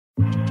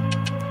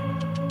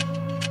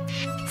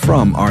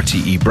From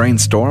RTE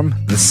Brainstorm,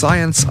 The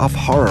Science of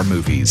Horror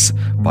Movies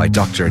by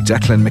Dr.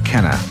 Declan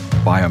McKenna,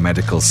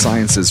 Biomedical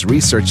Sciences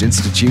Research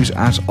Institute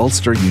at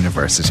Ulster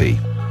University.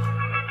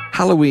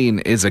 Halloween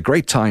is a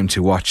great time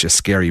to watch a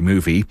scary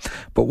movie,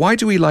 but why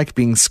do we like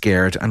being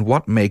scared and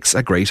what makes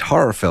a great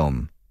horror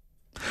film?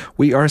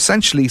 We are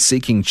essentially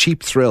seeking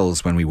cheap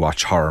thrills when we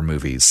watch horror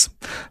movies.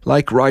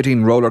 Like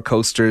riding roller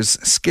coasters,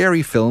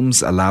 scary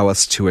films allow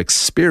us to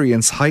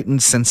experience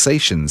heightened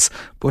sensations,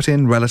 but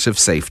in relative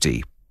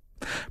safety.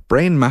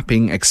 Brain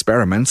mapping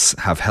experiments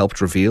have helped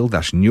reveal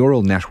that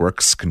neural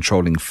networks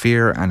controlling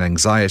fear and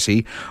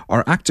anxiety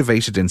are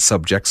activated in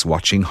subjects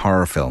watching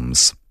horror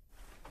films.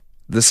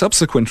 The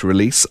subsequent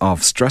release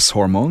of stress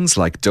hormones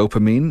like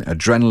dopamine,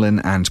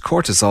 adrenaline and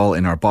cortisol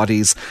in our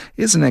bodies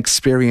is an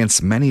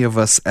experience many of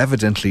us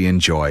evidently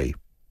enjoy.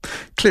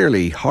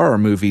 Clearly, horror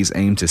movies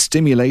aim to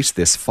stimulate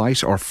this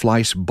fight or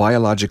flight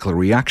biological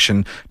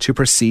reaction to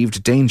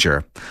perceived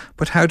danger.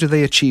 But how do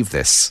they achieve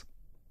this?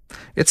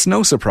 It's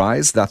no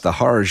surprise that the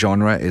horror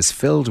genre is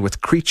filled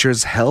with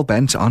creatures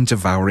hell-bent on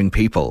devouring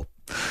people.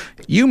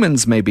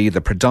 Humans may be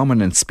the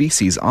predominant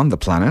species on the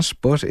planet,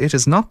 but it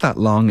is not that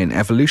long in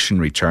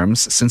evolutionary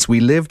terms since we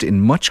lived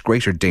in much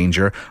greater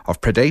danger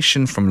of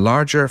predation from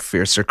larger,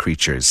 fiercer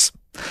creatures.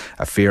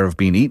 A fear of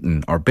being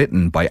eaten or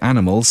bitten by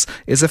animals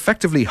is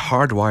effectively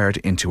hardwired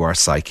into our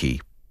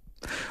psyche.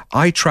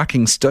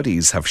 Eye-tracking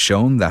studies have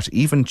shown that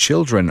even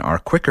children are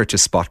quicker to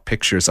spot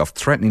pictures of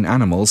threatening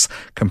animals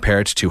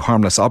compared to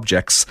harmless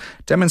objects,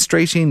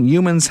 demonstrating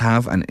humans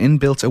have an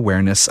inbuilt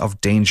awareness of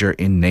danger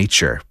in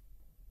nature.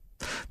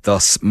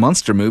 Thus,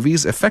 monster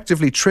movies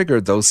effectively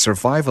trigger those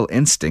survival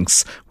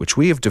instincts which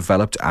we have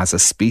developed as a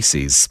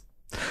species.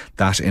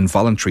 That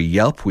involuntary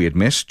yelp we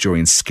emit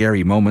during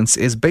scary moments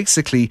is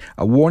basically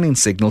a warning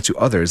signal to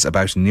others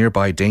about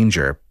nearby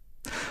danger.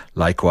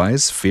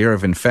 Likewise, fear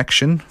of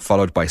infection,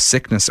 followed by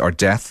sickness or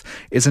death,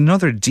 is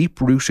another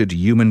deep-rooted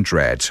human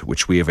dread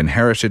which we have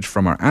inherited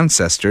from our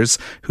ancestors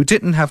who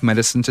didn't have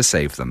medicine to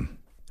save them.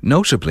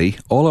 Notably,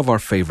 all of our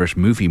favourite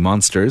movie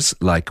monsters,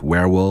 like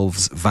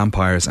werewolves,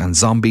 vampires and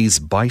zombies,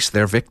 bite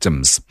their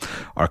victims.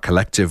 Our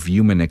collective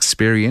human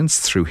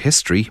experience through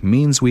history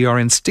means we are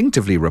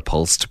instinctively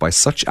repulsed by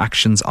such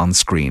actions on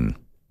screen.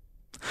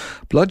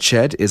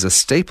 Bloodshed is a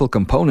staple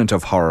component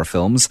of horror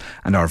films,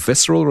 and our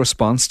visceral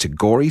response to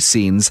gory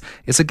scenes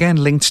is again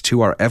linked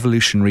to our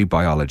evolutionary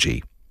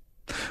biology.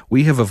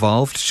 We have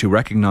evolved to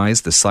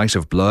recognise the sight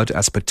of blood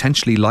as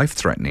potentially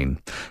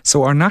life-threatening,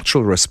 so our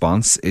natural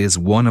response is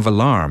one of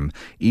alarm,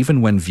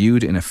 even when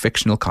viewed in a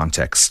fictional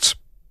context.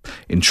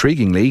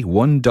 Intriguingly,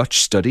 one Dutch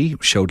study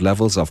showed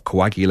levels of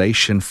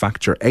coagulation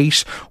factor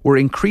 8 were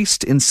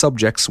increased in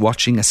subjects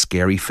watching a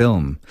scary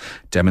film,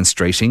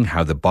 demonstrating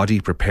how the body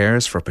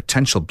prepares for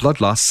potential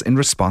blood loss in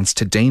response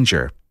to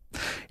danger.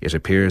 It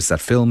appears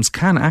that films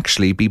can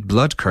actually be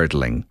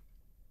blood-curdling.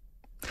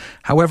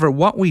 However,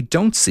 what we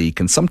don't see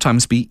can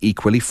sometimes be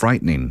equally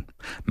frightening.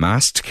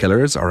 Masked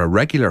killers are a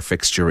regular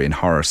fixture in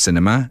horror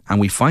cinema, and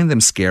we find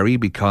them scary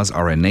because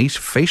our innate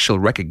facial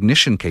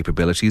recognition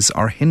capabilities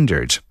are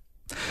hindered.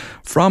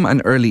 From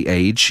an early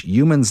age,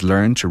 humans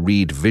learn to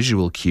read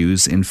visual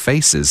cues in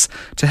faces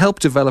to help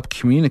develop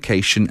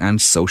communication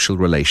and social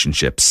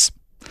relationships.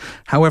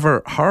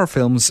 However, horror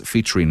films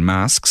featuring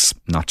masks,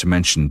 not to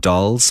mention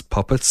dolls,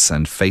 puppets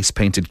and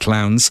face-painted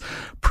clowns,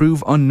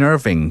 prove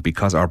unnerving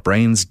because our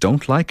brains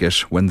don't like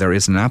it when there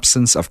is an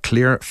absence of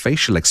clear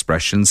facial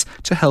expressions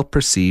to help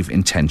perceive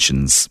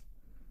intentions.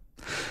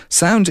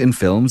 Sound in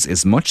films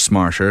is much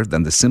smarter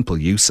than the simple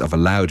use of a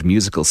loud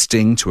musical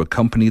sting to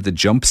accompany the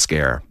jump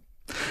scare.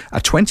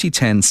 A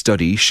 2010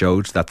 study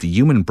showed that the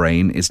human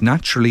brain is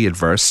naturally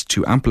adverse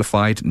to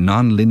amplified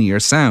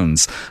non-linear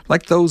sounds,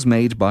 like those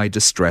made by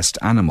distressed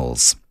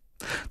animals.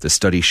 The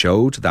study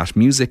showed that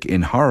music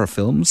in horror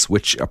films,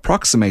 which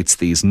approximates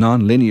these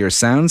non-linear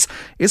sounds,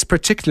 is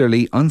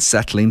particularly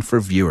unsettling for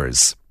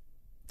viewers.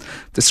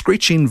 The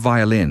screeching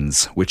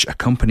violins, which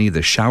accompany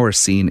the shower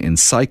scene in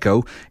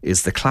Psycho,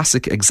 is the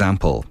classic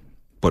example.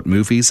 But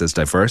movies as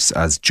diverse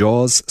as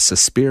Jaws,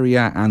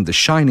 Suspiria and The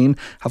Shining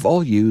have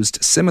all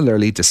used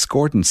similarly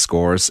discordant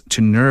scores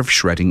to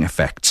nerve-shredding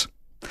effect.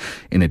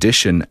 In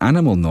addition,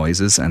 animal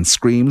noises and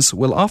screams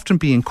will often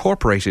be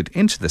incorporated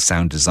into the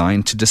sound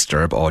design to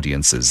disturb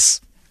audiences.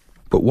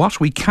 But what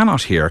we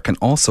cannot hear can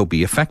also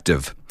be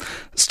effective.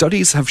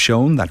 Studies have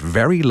shown that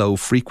very low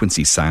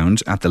frequency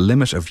sound at the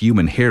limit of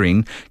human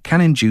hearing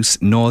can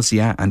induce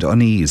nausea and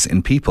unease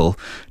in people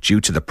due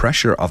to the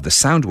pressure of the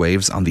sound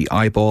waves on the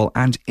eyeball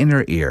and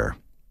inner ear.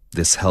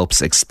 This helps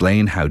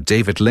explain how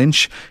David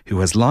Lynch, who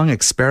has long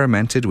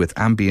experimented with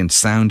ambient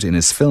sound in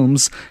his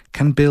films,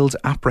 can build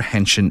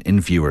apprehension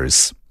in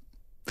viewers.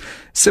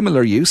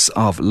 Similar use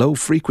of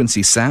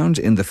low-frequency sound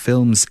in the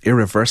films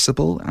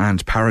Irreversible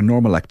and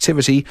Paranormal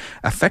Activity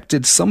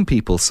affected some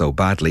people so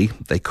badly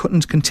they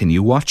couldn't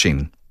continue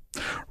watching.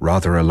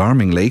 Rather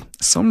alarmingly,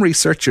 some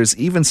researchers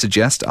even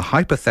suggest a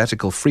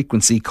hypothetical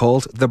frequency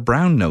called the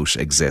brown note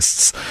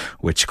exists,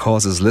 which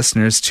causes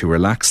listeners to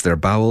relax their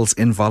bowels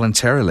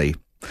involuntarily.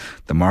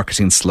 The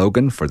marketing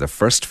slogan for the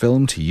first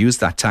film to use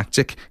that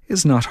tactic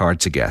is not hard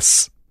to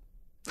guess.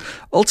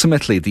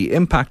 Ultimately, the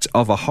impact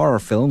of a horror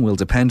film will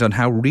depend on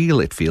how real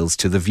it feels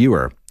to the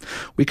viewer.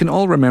 We can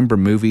all remember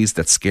movies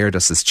that scared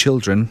us as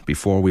children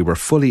before we were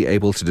fully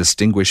able to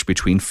distinguish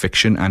between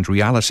fiction and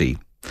reality.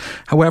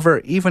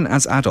 However, even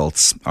as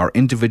adults, our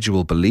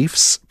individual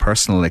beliefs,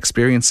 personal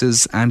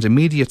experiences, and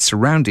immediate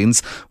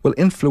surroundings will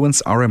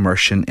influence our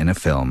immersion in a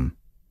film.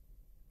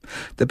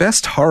 The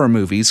best horror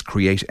movies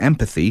create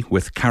empathy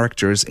with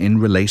characters in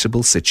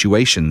relatable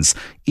situations,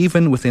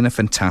 even within a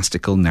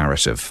fantastical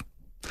narrative.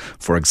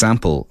 For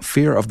example,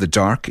 fear of the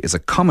dark is a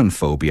common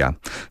phobia,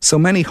 so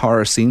many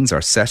horror scenes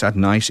are set at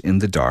night in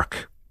the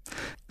dark.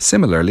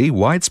 Similarly,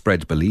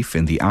 widespread belief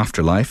in the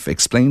afterlife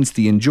explains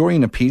the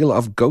enduring appeal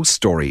of ghost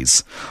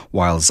stories,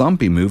 while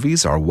zombie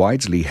movies are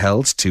widely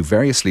held to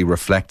variously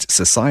reflect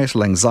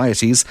societal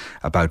anxieties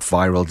about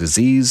viral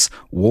disease,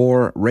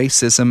 war,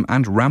 racism,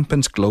 and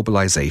rampant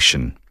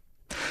globalization.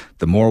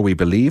 The more we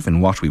believe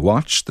in what we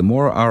watch, the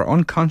more our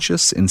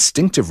unconscious,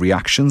 instinctive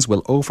reactions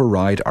will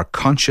override our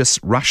conscious,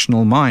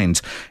 rational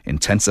mind,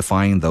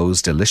 intensifying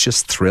those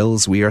delicious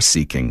thrills we are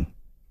seeking.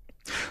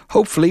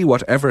 Hopefully,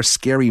 whatever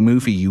scary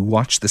movie you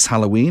watch this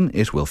Halloween,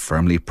 it will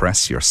firmly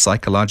press your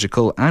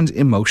psychological and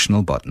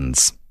emotional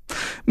buttons.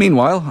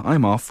 Meanwhile,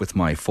 I'm off with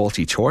my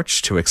faulty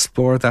torch to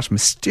explore that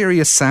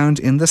mysterious sound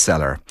in the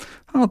cellar.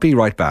 I'll be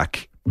right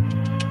back.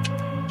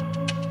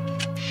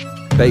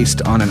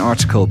 Based on an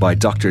article by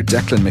Dr.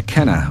 Declan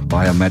McKenna,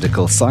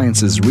 Biomedical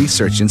Sciences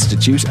Research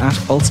Institute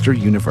at Ulster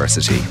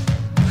University.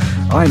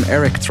 I'm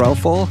Eric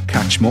Threlfall.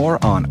 Catch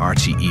more on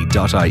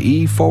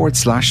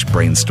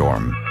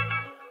rte.ie/brainstorm.